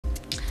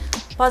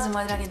Pozdrav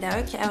moje drage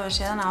devojke, evo još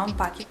jedan Avon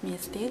paket mi je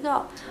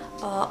stigao.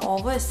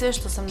 Ovo je sve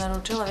što sam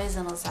naručila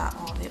vezano za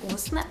ove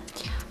usne.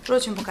 Prvo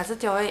ću mi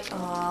pokazati ovaj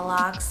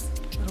laks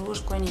ruž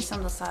koji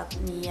nisam do sad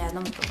ni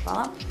jednom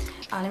probala,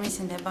 ali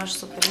mislim da je baš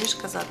super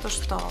viška zato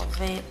što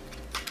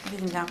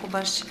vidim jako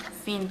baš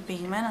fin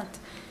pigment.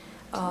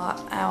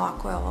 Evo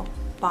ako je ovo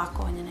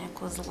pakovanje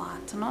neko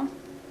zlatno,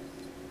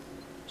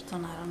 što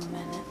naravno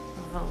mene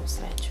vrlo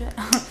usrećuje.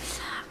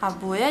 A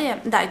boja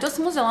je, da, i to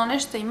sam uzela ono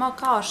što je imao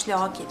kao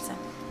šljokice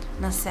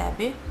na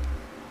sebi.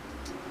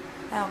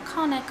 Evo,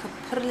 kao neka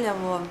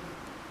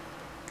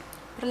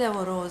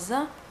prljavo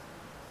roza,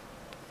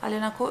 ali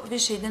onako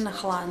više ide na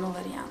hladnu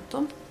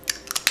varijantu.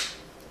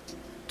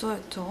 To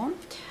je to.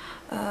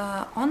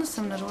 Onda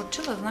sam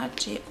naručila,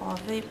 znači,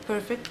 ovaj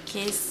Perfect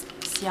Case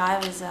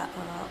sjajevi za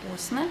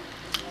usne.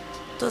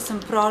 To sam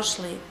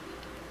prošli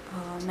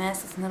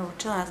mesec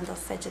naručila, ne znam da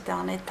se sećate,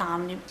 onaj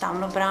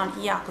tamno brown,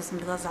 i jako sam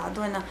bila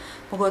zadovoljna,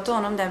 pogotovo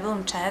onom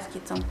debelom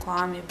četkicom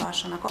koja mi je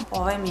baš onako,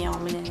 ovaj mi je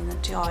omiljeni,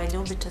 znači ovaj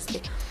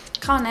ljubičasti,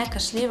 kao neka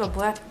šljiva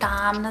boja,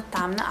 tamna,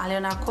 ali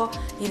onako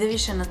ide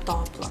više na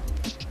toplo.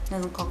 Ne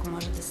znam koliko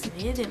može da se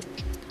vidi.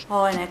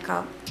 Ovo je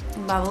neka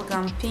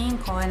bubblegum pink,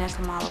 ovo je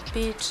neka malo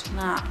peach,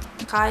 na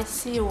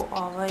kajsiju,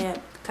 ovo je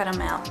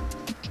karamel.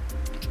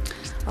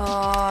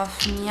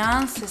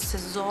 Nijanse se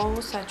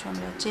zovu, sad ću vam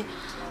reći,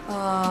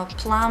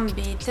 Plum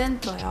Beaten,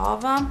 to je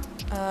ova,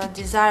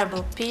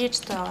 Desirable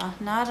Peach, to je ova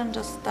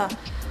naranđasta,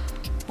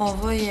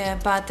 ovo je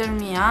Butter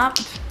Me Up,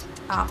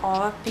 a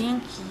ova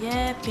pink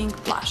je Pink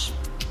Blush.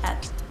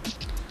 Eto,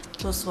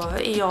 tu su ove,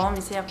 i ovo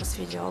mi se jako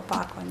sviđa, ovo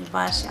pakovanje,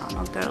 baš je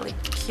ono girly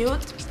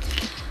cute.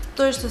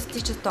 To je što se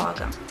tiče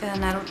toga.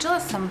 Naručila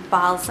sam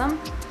balzam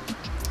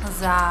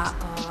za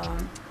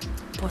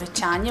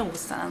povećanje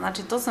usana,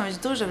 znači to sam već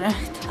duže vreme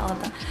htjela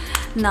da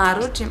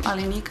naručim,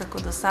 ali nikako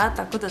do sada,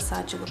 tako da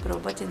sad ću ga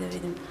probati da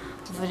vidim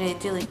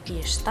vredi li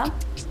išta.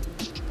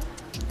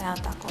 Evo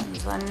tako on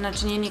izgleda,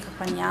 znači nije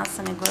nikakva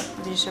nijansa, nego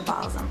više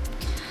balzam.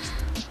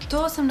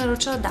 To sam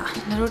naručila, da,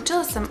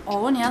 naručila sam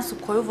ovu nijansu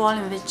koju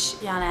volim već,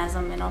 ja ne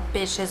znam,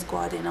 5-6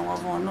 godina u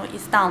Avonu i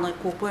stalno je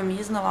kupujem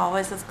iznova, ovo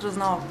je sad skroz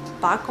novo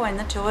pakovanje,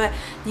 znači ovo je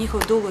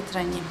njihov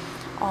dugotrajni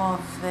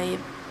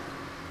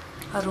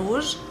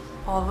ruž.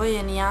 Ovo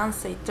je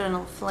nijansa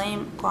Eternal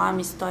Flame koja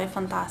mi stoji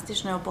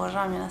fantastično i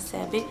obožavam je na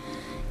sebi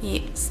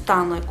i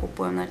stalno je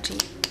kupujem, znači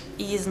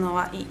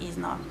iznova i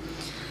iznova.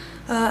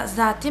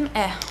 Zatim,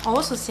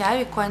 ovo su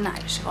sjajevi koje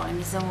najviše volim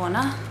iz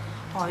Avona,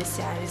 ovi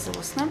sjajevi za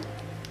usne.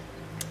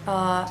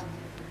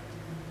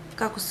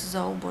 Kako se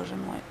zovu, bože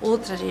moj,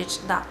 Ultra Rich,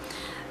 da.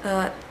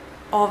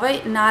 Ovaj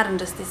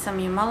naranđasti sam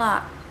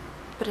imala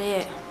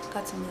pre,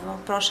 kad sam bila,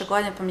 prošle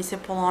godine, pa mi se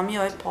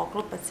polomio ovaj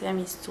poklopac, sve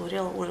mi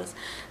iscurilo, užas.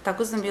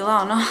 Tako sam bila,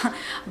 ono,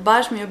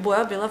 baš mi je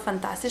boja bila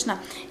fantastična,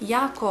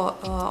 jako,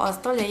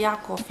 ostavlja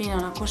jako fine,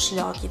 onako,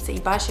 šljokice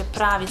i baš je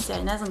pravi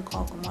sjaj, ne znam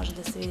koliko može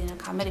da se vidi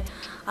na kameri,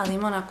 ali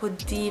ima onako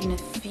divne,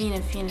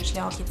 fine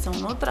šljokice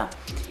unutra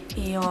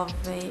i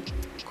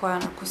koje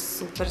onako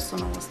super su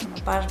na usnama,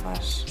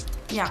 baš,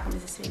 jako mi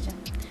se sviđa.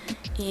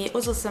 I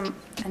uzela sam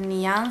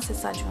nijanse,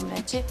 sad ću vam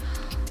reći,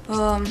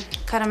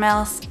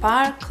 Caramel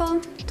Sparkle,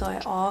 to je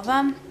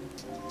ova,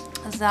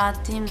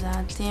 zatim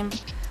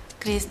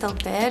Crystal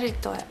Berry,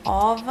 to je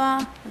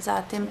ova,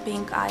 zatim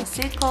Pink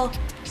Icicle,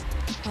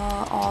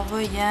 ovo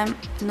je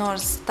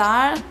North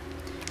Star,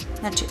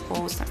 znači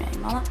ovu sam ja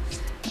imala,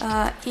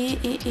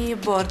 i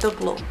Bordeaux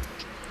Blue,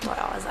 to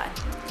je ova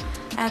zadnja.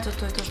 Eto,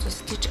 to je to što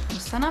se tiče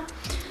usana.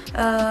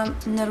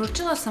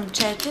 Naručila sam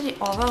 4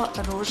 ova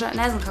ruža,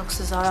 ne znam kako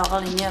se zove ova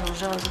linija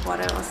ruževa,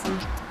 zaboravila sam.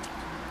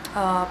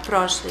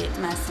 Prošli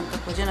mesec sam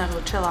također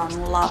naručila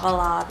onu Lava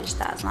Lavi,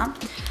 šta ja znam.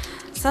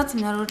 Sad sam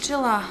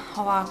naručila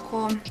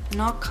ovako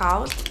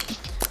Knockout,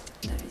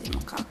 da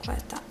vidimo kako je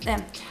ta.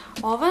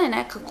 Ova je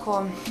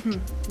nekako,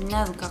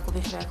 ne znam kako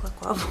bih rekla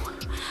koja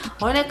boja.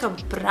 Ovo je neka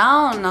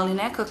brown, ali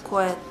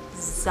nekako je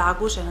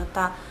zagušena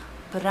ta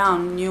brown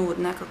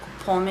nude, nekako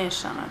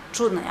pomešana,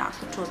 čudna,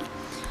 jako čudna.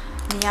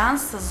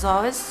 Nijansa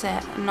zove se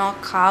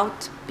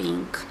Knockout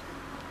Pink,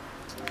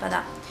 pa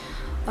da.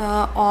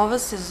 Ovo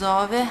se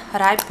zove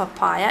Ripe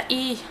Papaya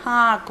i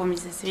ako mi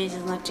se sviđa,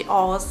 znači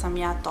ovo sam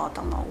ja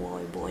totalno u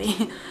ovoj boji.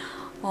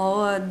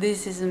 Ovo,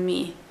 this is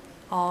me.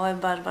 Ovo je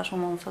baš u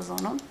mom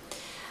fazonu.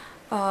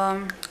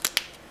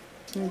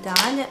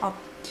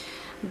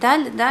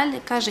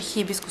 Dalje kaže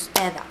Hibiscus.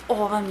 Da,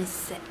 ova mi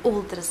se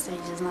ultra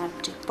sviđa,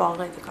 znači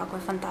pogledajte kako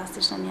je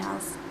fantastična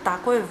nijansa.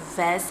 Tako je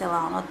vesela,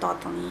 ono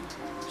totalni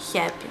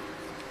happy.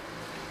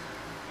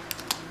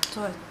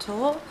 To je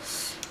to.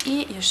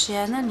 I još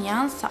jedna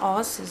nijansa,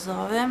 ova se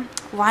zove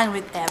Wine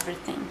with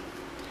Everything.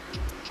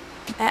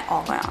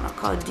 Ovo je ono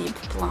kao Deep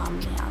Plum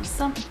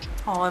nijansa.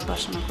 Ovo je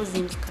baš onako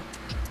zimska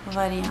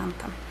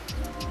varijanta.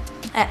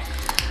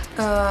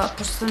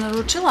 Pošto sam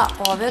naručila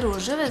ove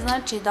ruževe,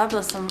 znači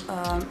dobila sam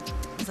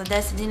za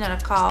 10 dinara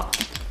kao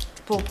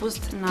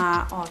popust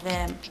na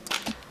ove,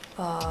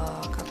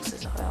 kako se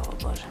zove ovo,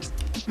 bože,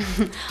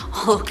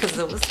 olovka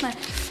za usne.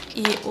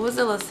 I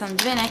uzela sam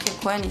dve neke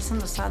koje nisam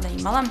do sada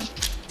imala.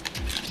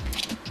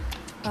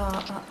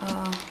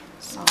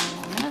 Samo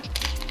moment.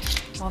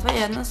 Ova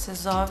jedna se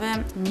zove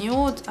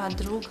Nude, a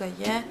druga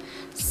je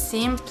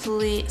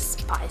Simply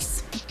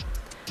Spice.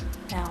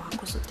 Evo,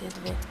 ovako su te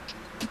dve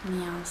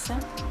nijanse.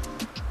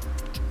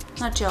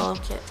 Znači,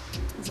 olovke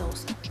za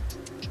usta.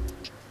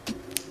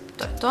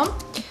 To je to.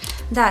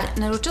 Dalje,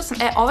 naručila sam,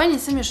 ovaj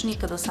nisam još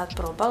nikad do sad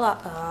probala,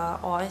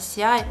 ovaj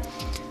sjaj.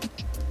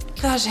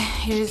 Kaže,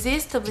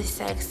 Irresistibly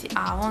Sexy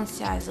Avon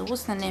sjaj za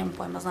usne, nemam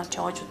pojma, znači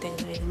hoću tek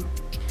da vidim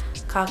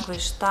kako je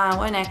šta.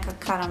 Ovo je neka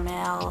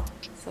karamel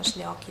sa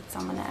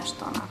šljokicama,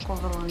 nešto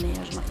onako vrlo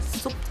nježno i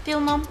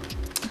suptilno.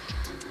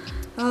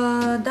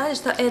 Dalje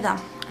šta, da,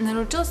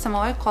 naručila sam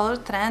ovaj Color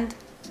Trend,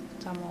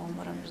 samo ovo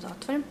moram još da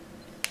otvorim.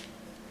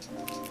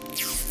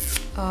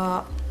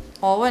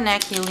 Ovo je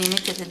neki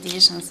limited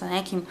edition sa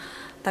nekim,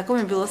 tako mi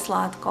je bilo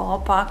slatko,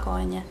 ovo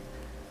pakovanje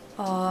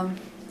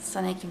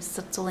sa nekim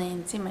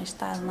srculencima i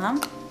šta ja znam.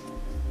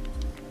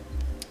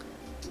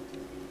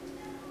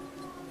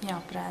 Ja,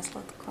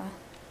 preslatko je.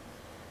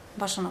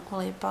 Baš onako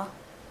lepa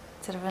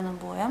crvena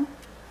boja.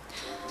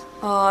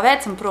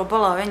 Već sam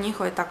probala ove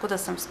njihove, tako da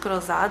sam skoro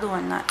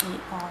zadovoljna i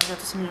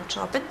zato sam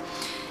naručila opet.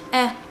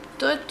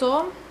 To je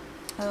to.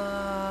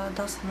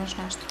 Da li sam još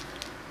nešto?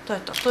 To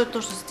je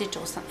to što se tiče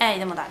usana.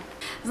 Idemo dalje.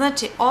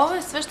 Znači, ovo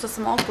je sve što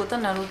sam ovog puta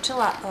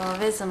naručila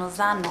vezano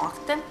za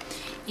nokte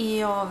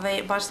i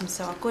baš sam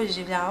se ovako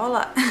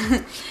iživljavala.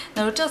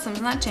 Naručila sam,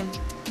 znači, 1,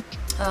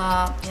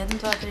 2,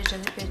 3, 4,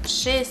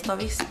 5, 6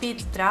 ovih Speed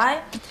Dry,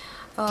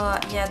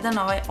 jedan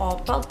ovaj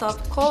Opal Top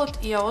Coat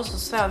i ovo su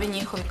sve ovi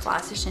njihovi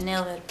klasični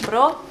Nailwear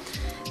Pro.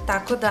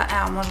 Tako da,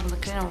 evo, možemo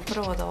da krenemo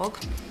prvo od ovog.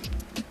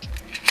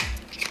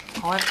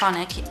 Ovo je kao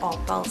neki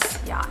Opal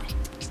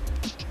sjaj.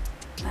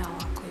 Evo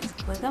ovako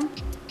izgledam.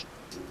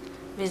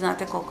 Vi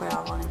znate koliko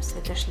ja volim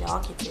sve te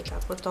šljokice i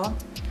tako to.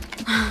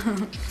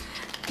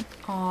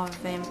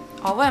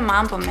 Ovo je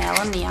Mambo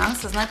Melon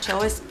nijansa, znači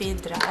ovo je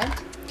Speed Dry.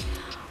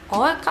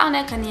 Ovo je kao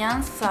neka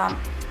nijansa,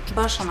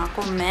 baš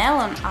onako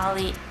melon,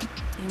 ali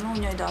ima u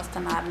njoj dosta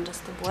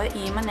naranđaste boje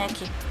i ima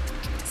neki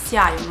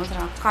sjaj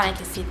unutra, kao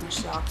neke sitne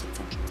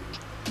šljokice.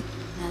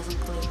 Ne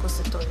znam koliko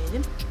se to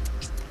vidi.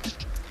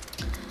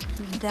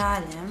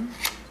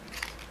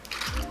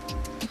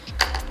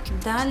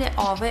 Dalje,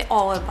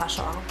 ovo je baš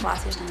ovako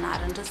klasična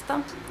naranđasta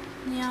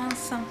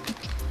nijansa.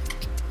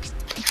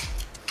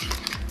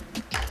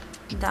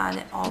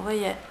 Dalje, ovo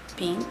je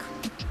Pink.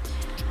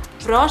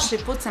 Prošli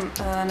put sam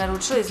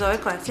naručila iz ove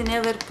kolekcije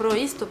Nailwear Pro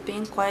isto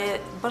Pink koja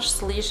je baš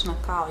slična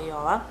kao i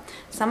ova.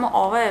 Samo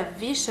ova je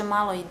više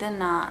malo ide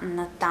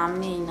na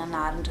tamnije i na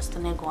naranđasto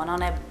nego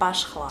ona je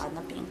baš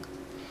hladna Pink.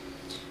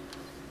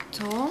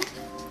 To.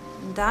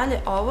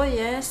 Dalje, ovo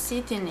je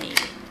City Nail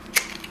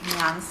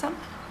nijansa.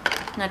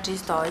 Znači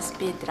isto ovo je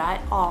Speed Dry,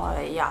 ovo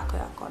je jako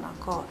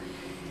onako,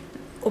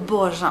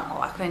 obožavam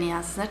ovakve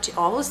nijanse. Znači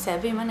ovo u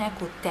sebi ima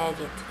neku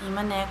teget,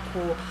 ima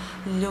neku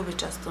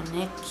ljubičastu,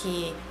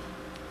 neki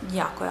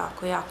jako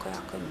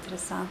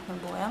interesantna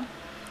boja.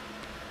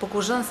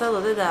 Pokušavam sad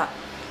ovde da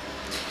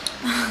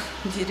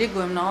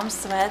dirigujem na ovom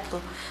svetlu,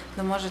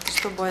 da možete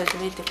što bolje da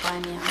vidite koja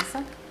je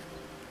nijansa.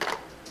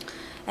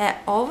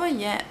 Ovo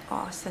je,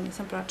 sad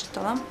nisam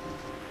pročitala,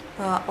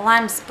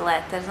 Lime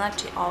Splatter,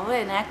 znači ovo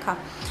je neka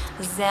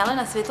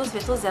zelena,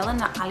 svetlo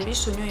zelena, ali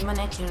više u njoj ima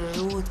neke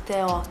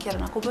žute okjer,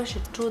 onako baš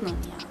je čudna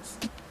nijansa,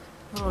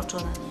 vrlo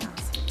čudna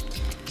nijansa.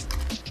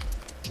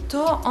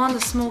 To, onda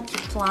Smoky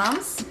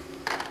Plums,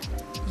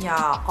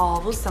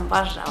 ovu sam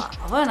baš žela,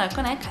 ovo je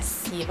onako neka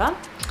siva,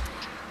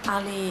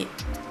 ali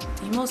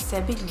ima u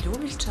sebi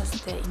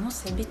ljubičaste, ima u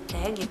sebi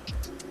teget,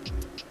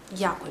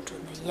 jako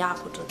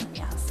čudna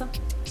nijansa.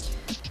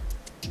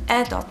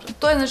 Dobro,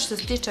 to je znači što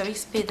se tiče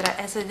ovih Speed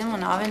Dry. Sad idemo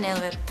na ove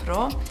Nailwear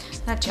Pro.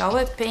 Znači, ovo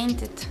je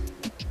Painted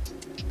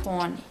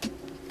Pony.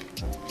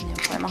 Nemam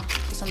pojma,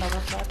 to sam dobro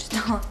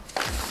pročitala.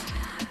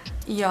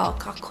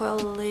 Kako je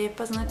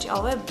lepa. Znači,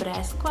 ovo je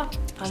breskva,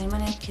 ali ima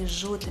neke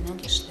žute,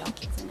 neke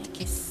šljokice,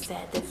 neki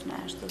sedef,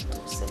 nešto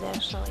tu se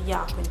dešava.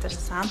 Jako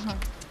interesantno.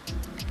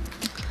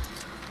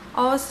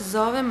 Ovo se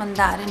zove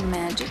Mandarin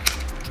Magic.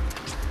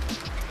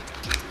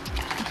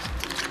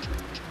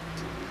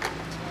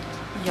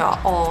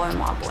 Ovo je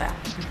moja boja.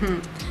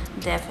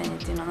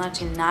 Definitivno.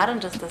 Znači,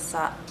 naranđasta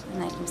sa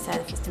nekim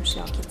sedefastim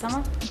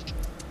šljokicama.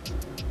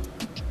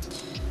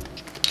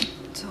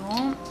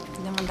 To.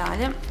 Idemo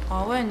dalje.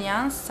 Ovo je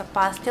nijansa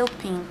Pastel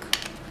Pink.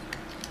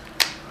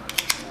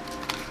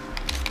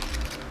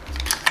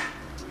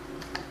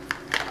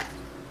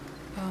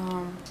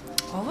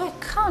 Ovo je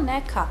kao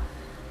neka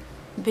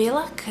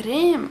bela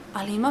krem,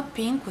 ali ima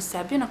pink u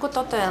sebi, onako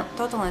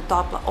totalno je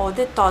topla.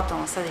 Ovde je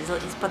totalno sad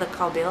ispada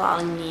kao bela,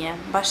 ali nije.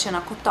 Baš je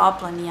onako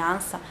topla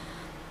nijansa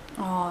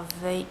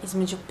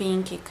između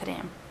pink i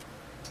krem.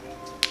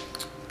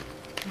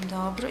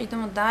 Dobro,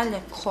 idemo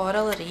dalje.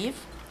 Coral Reef.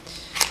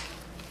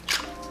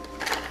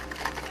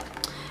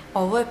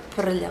 Ovo je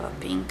prljava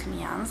pink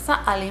nijansa,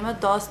 ali ima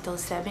dosta u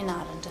sebi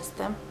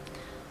naranđaste.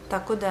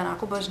 Tako da je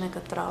onako baš neka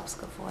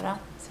tropska fora.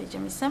 Sviđa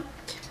mi se.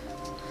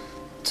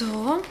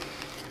 To.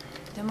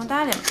 Idemo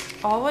dalje.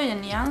 Ovo je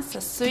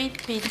nijansa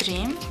Sweet Pea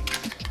Dream.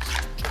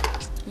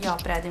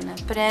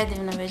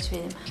 Predivna, već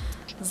vidim.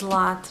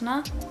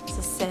 zlatna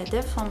sa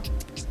sedefom.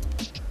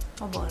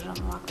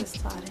 Obožavam ovakve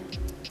stvari.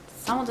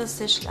 Samo da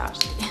se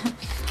šljašti.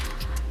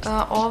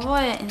 Ovo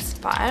je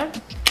Inspired.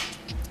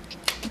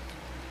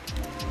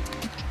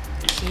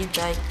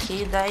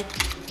 Kidaj.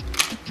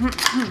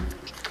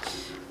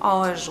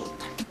 Ovo je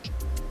žuta.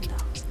 Da,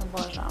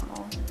 obožavam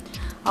ovo.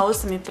 A ovo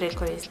sam i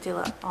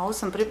prekoristila. A ovo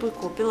sam prvi put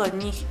kupila od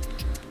njih.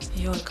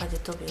 Joj, kad je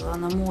to bilo?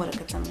 Na more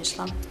kad sam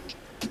išla.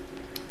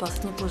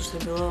 Poslednji put što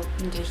je bilo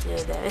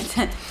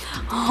 2009.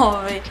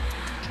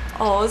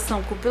 Ovo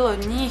sam kupila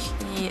od njih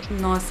i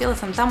nosila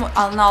sam tamo,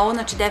 ali na ovo,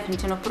 znači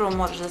definitivno prvo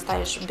moraš da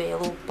staviš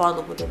belu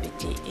podlogu da bi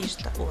ti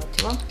išta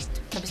uvatilo,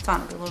 da bi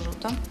stvarno bilo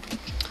žuto.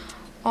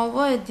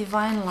 Ovo je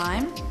Divine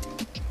Lime.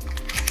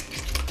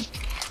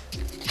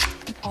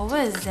 Ovo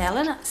je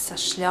zelena sa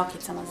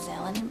šljokicama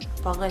zelenim.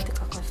 Pogledajte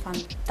kako je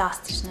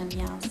fantastična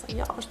nijansa.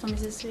 Jao, što mi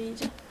se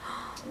sviđa.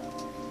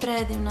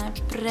 Predivna je,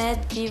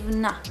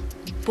 predivna.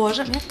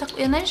 Bože,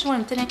 ja najviše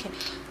volim te neke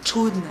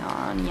čudne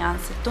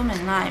nijanse, to me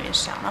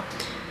najviše, ono.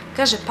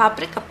 Kaže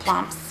Paprika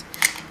Plums,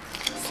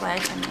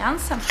 sledeća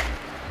nijansa.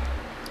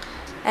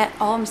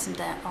 Ovo mislim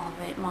da je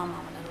moja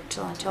mama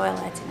naručila, znači ovo je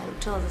Leci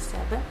naručila za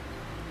sebe.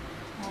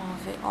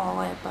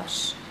 Ovo je baš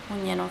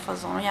u njenom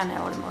fazonu, ja ne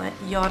volim ove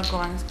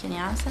jorgovanske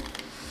nijanse.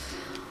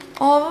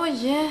 Ovo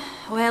je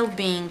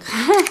Well-being,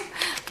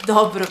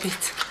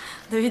 dobrobit,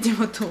 da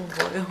vidimo tu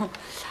boju.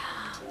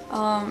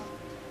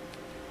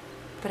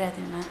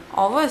 Predivno je.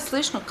 Ovo je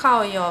slično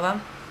kao i ova.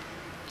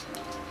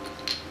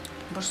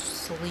 Baš su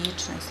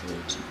slične.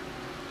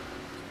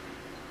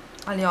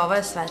 Ali ova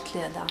je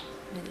svetlija, da,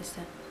 vidi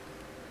se.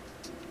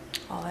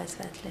 Ova je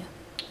svetlija,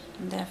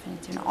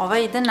 definitivno. Ova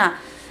ide na,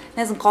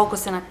 ne znam koliko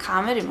se na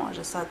kameri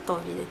može sad to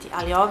vidjeti,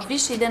 ali ova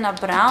više ide na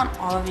brown,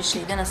 ova više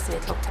ide na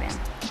svetlo krem.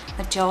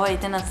 Znači ova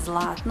ide na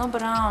zlatno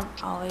brown,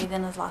 a ova ide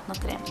na zlatno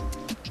krem.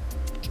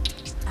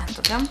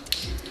 Eto ga.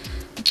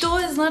 To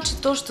je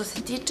znači to što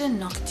se tiče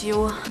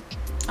noktiju.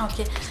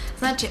 Ok,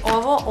 znači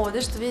ovo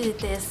ovde što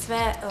vidite je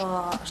sve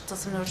što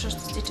sam naručila što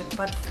se tiče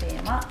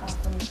parfema.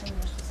 Ako nisam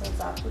nešto sad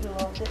zakurila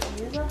ovde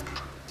iza,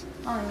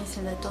 ali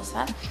mislim da je to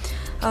sve.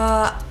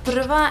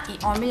 Prva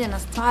i omiljena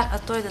stvar, a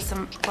to je da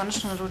sam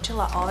konačno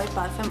naručila ovaj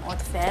parfem od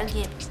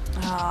Fergie,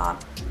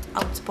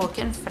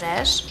 Outspoken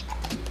Fresh.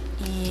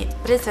 I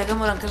pre svega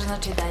moram kažem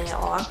znači da je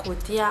ova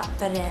kutija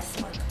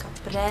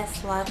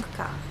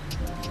preslatka.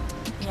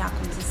 Jako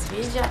mi se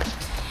sviđa.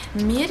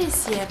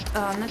 Miris je,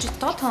 znači,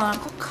 totalno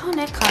onako kao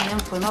neka, nemam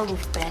pojma,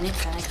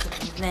 lupenica,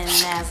 ne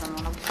znam,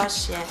 ono,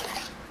 baš je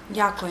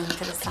jako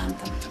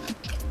interesantan.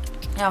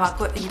 I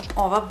ovako,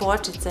 ova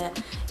bočica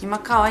ima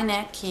kao ovaj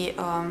neki,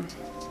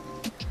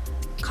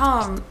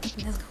 kao,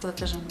 ne znam kako da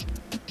kažem,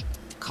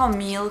 kao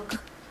milk,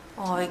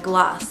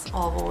 glas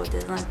ovo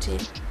ovde,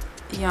 znači,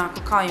 i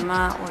onako kao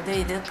ima, ovde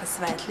ide ka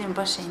svetlim,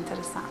 baš je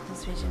interesantno,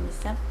 sviđa mi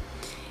se.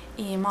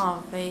 I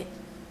ima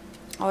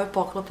ovaj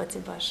poklopac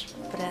je baš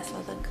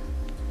presladak.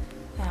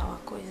 Evo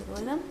ovako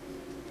izgleda.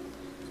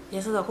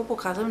 Ja sad ovako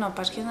pokazujem na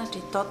opačke, znači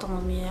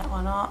totalno mi je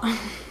ono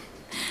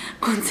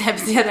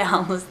koncepcija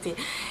realnosti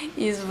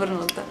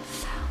izvrnuta.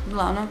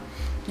 Uglavnom,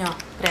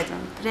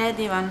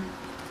 predivan.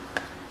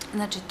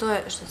 Znači to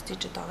je što se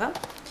tiče toga.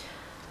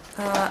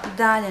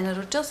 Dalje,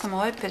 naručila sam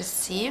ovaj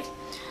Perceive.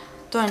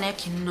 To je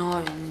neki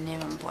novi,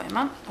 nemam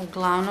pojma.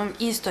 Uglavnom,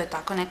 isto je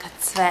tako neka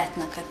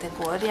cvetna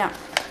kategorija.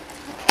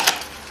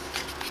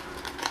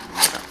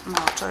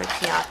 Malo čovjek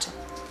jače.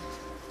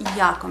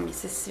 Jako mi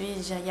se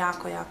sviđa,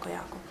 jako.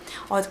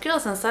 Otkrila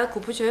sam sad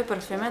kupujući ove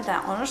parfeme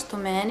da ono što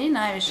meni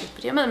najviše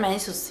prija, meni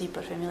su svi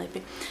parfemi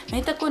lepi,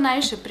 meni tako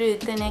najviše prija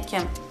te neke,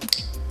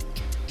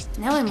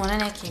 ne volim one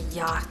neke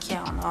jake,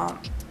 ono,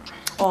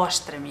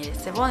 oštre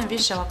mirise. Volim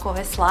više ovako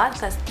ove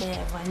slatkaste,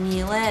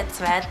 vanile,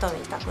 cvetove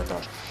i tako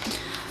to.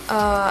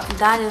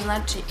 Dalje,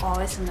 znači,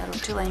 ovaj sam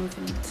naručila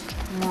Infinite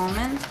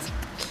Moment,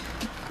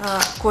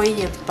 koji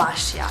je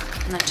baš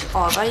jak. Znači,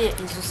 ovaj je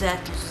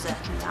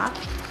izuzetno jak.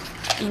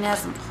 I ne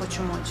znam,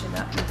 hoću moći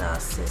da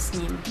se s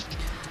njim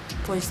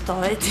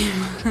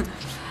poistovetim.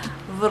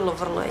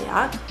 Vrlo je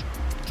jak.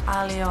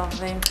 Ali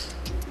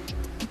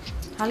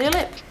je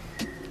lep.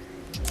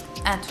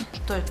 Eto,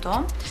 to je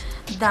to.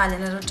 Dalje,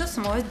 naručila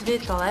sam ove dve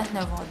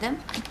toaletne vode.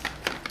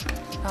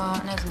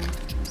 Ne znam,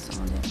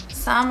 samo da je.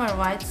 Summer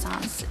White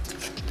Sunset.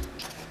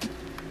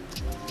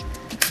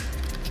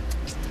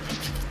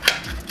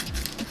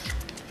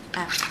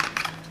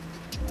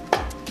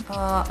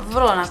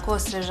 Vrlo onako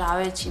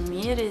osvežavajući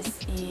miris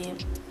i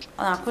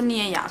onako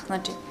nije jak,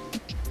 znači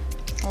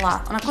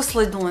onako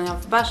sledunja,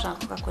 baš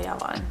onako kako ja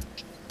volim.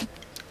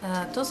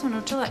 To sam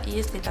naručila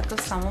isti takav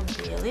samo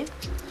bijeli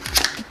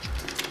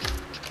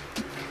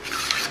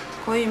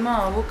koji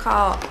ima ovu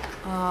kao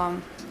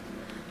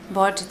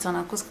bočicu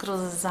onako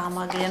skroz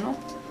zamagljenu,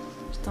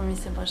 što mi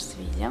se baš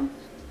sviđa.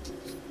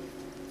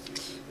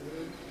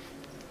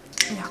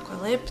 Jako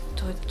je lep,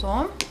 to je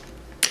to.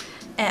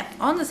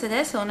 Onda se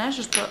desilo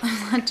nešto što,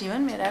 znači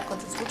Ivan mi je rekao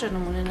da slučajno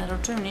mu ne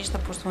naručujem ništa,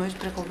 pošto smo već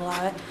preko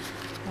glave,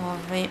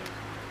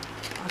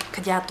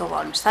 kad ja to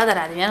volim. Šta da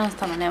radim?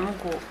 Jednostavno ne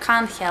mogu,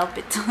 can't help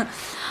it.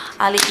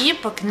 ali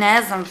ipak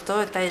ne znam, to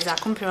je taj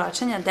zakon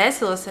privlačenja,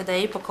 desilo se da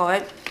je ipak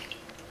ovaj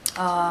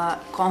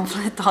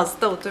komplet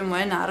ostao u toj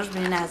mojoj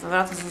narudžbini, ne znam,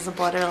 vjerojatno sam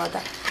zaboravila da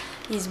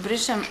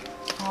izbrišem,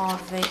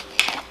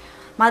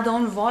 mada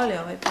on voli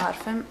ovaj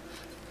parfem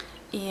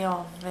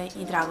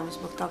i drago mi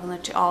zbog toga,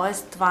 znači ovo je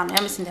stvarno,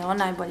 ja mislim da je ovo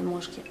najbolji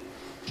muški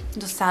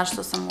do sad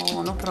što sam u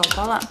Avonu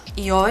probala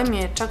i ovaj mi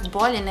je čak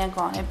bolji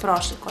nego onaj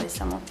prošli koji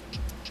sam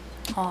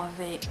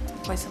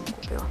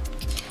kupila.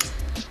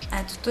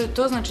 Eto, to je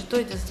to, znači to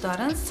je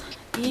dezodorans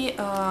i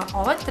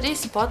ova 3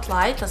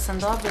 spotlighta sam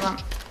dobila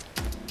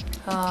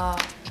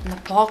na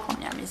poklon,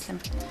 ja mislim.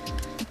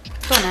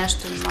 To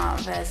nešto ima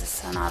veze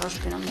sa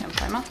narudžbinom, nemam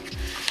pojma.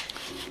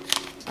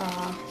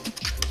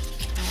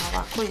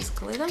 Ovako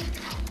izgleda.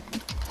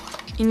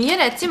 I nije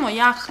recimo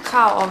jak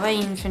kao ovaj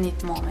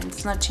Infinite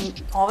Moment, znači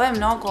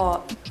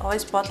ovaj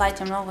spotlight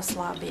je mnogo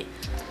slabiji,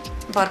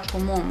 bar po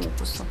mom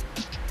ukusu.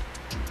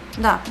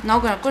 Da,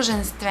 mnogo je onako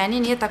ženstveniji,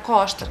 nije tako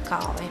oštar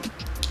kao ovaj.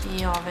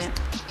 I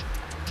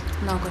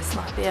mnogo je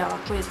slabije,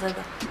 ovako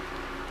izgleda.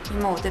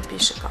 Ima ovde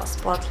piše kao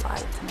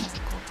spotlight, ne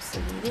znam koliko se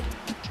vidi.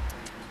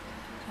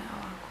 Evo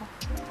ovako.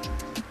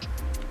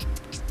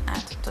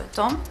 Eto, to je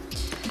to.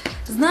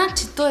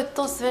 Znači, to je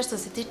to sve što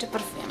se tiče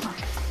parfema.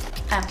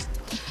 Evo.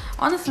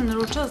 Onda sam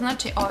naručila,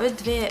 znači, ove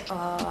dve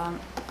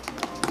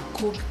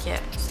kupke,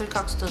 sve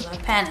kako se to zove,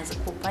 pene za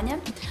kupanje,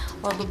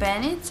 od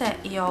lubenice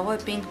i ovo je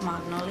Pink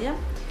Magnolia.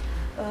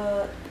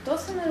 To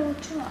sam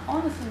naručila,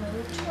 onda sam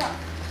naručila,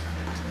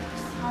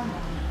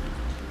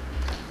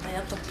 da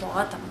ja to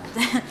povatam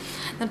ovde,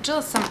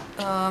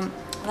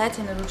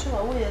 leti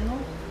naručila ovu jednu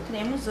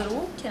kremu za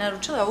ruke,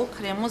 naručila ovu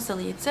kremu za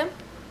lice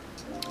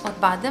od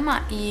Badema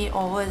i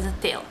ovo je za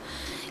telo.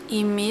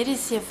 I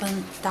miris je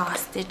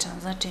fantastičan,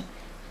 znači,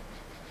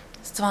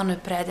 stvarno je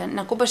predivan,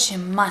 onako baš je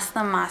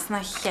masna,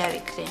 heavy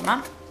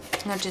krema,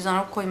 znači za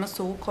onog ko ima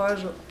suvu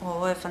kožu,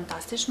 ovo je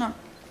fantastično,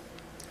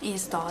 i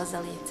isto ova za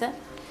lice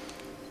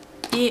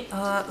i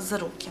za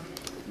ruke.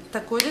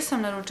 Također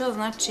sam naručila,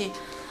 znači,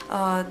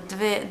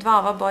 dva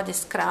ova body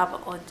scrub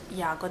od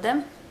Jagode,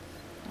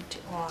 znači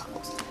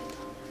ovako ste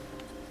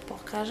da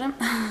pokažem,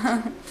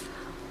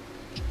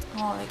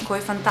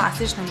 koji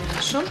fantastično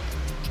mirišu,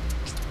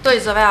 to je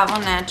iz ove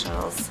Avon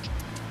Naturals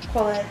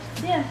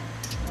kolekcije.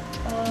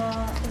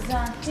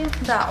 Zatim,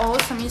 da, ovo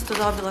sam isto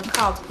dobila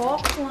kao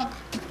poklon,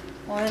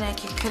 ove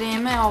neke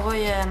kreme, ovo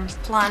je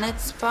Planet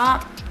Spa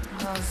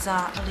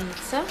za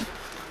lice.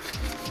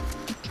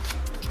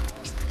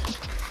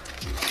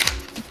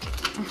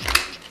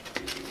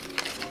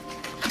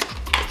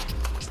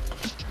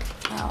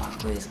 Evo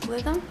ovako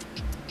izgleda.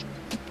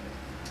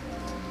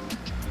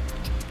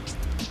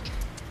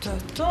 To je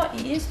to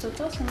i isto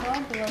to sam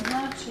dobila,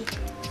 znači,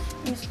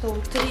 isto u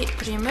 3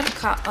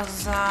 primjerka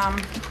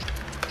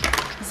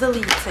za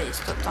lice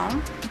isto to.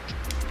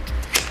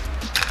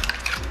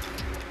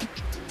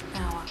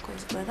 Evo ovako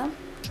izgleda.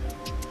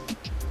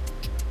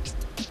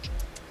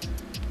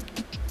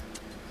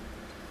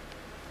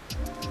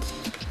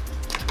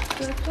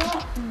 To je to,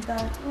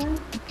 dakle,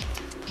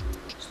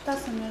 šta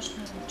sam još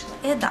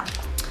naručila? Da,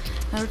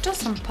 naručila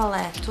sam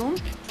paletu.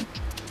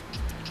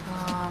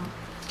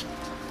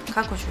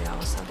 Kako ću ja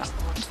ovo sada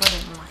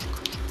otvorim,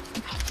 majko?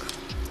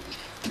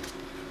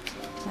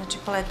 Znači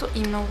paletu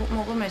i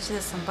mogu mi reći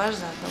da sam baš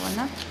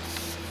zadovoljna.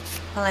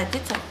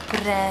 Paletica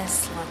je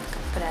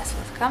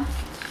preslatka.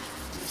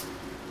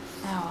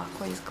 Evo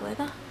ovako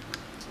izgleda.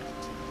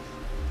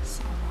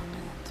 Samo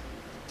moment.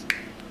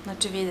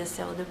 Znači vide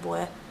se ovde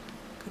boje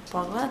kad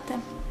pogledate.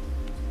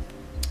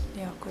 I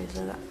ovako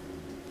izgleda.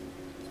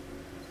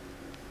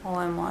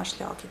 Ovo je moja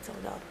šljokica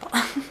ovde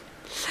otpala.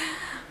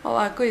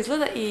 Ovako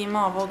izgleda i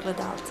ima ovo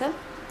ogledalce.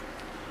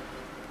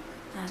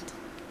 Eto,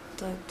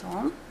 to je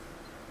to.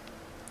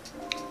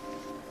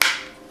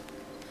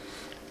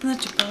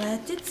 Znači,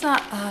 paletica,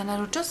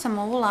 naručila sam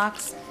ovu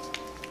Laks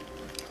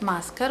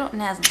maskaru,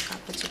 ne znam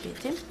kakva će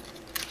biti.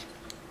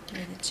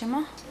 Vidjet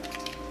ćemo.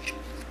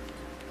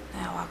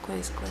 Evo ovako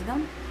izgleda.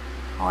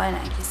 Ovo je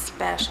neki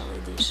special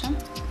edition.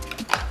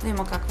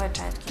 Vidimo kakva je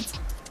četkica.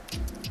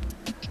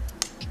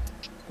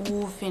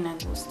 Fina je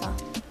gusta.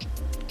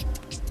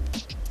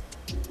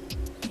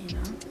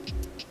 Fina.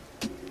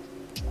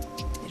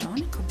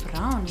 Veronika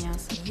Brown, ja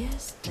sam,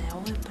 jeste,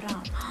 ovo je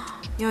Brown.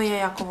 Joj, ja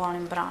jako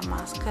volim Brown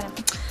maskare.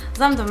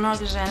 Znam da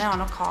mnoge žene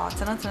ono kao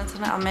crna,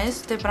 ali meni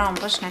su te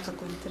Brown baš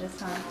nekako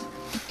interesantne.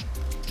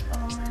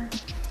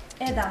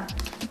 Da,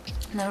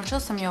 naručila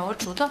sam i ovo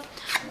čudo.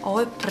 Ovo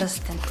je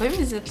prsten koji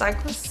mi se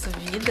tako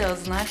svideo,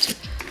 znači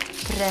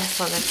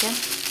presladak je.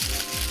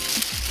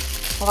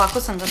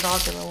 Ovako sam ga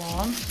dobila u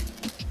ovom.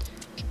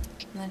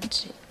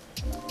 Znači,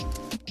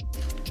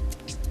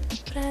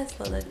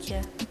 presladak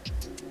je.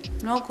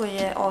 Mnogo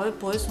je, ove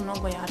boje su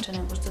mnogo jače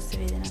nego što se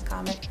vidi na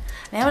kameri.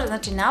 Ne može,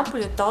 znači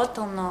napolju je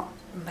totalno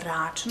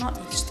mračno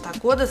i šta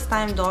god da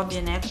stavim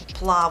dobije neku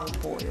plavu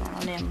boju,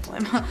 ono, nemam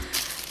pojma.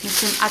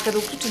 Mislim, a kada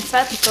uključim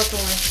svetlo,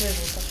 totalno je sve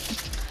žuto.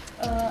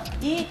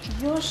 I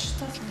još,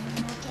 šta sam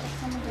naručila,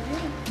 samo da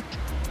vidim,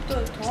 to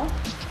je to.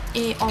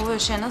 I ovo je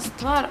još jedna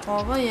stvar,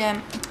 ovo je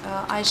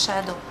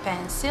eyeshadow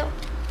pencil.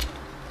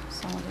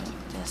 Samo da vidim.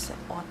 da se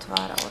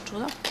otvara ovo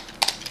čudo.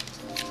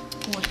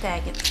 U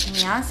teget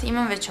nijansi.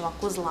 Imam već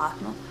ovakvu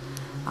zlatnu,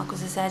 ako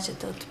se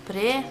sećate od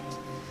pre.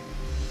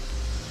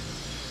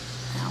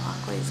 Evo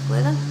ovako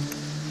izgleda.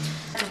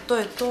 Eto, to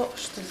je to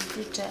što se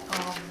tiče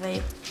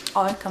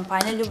ove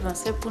kampanje. Ljubim vam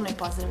sve puno i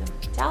pozdravljam.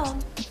 Ćao!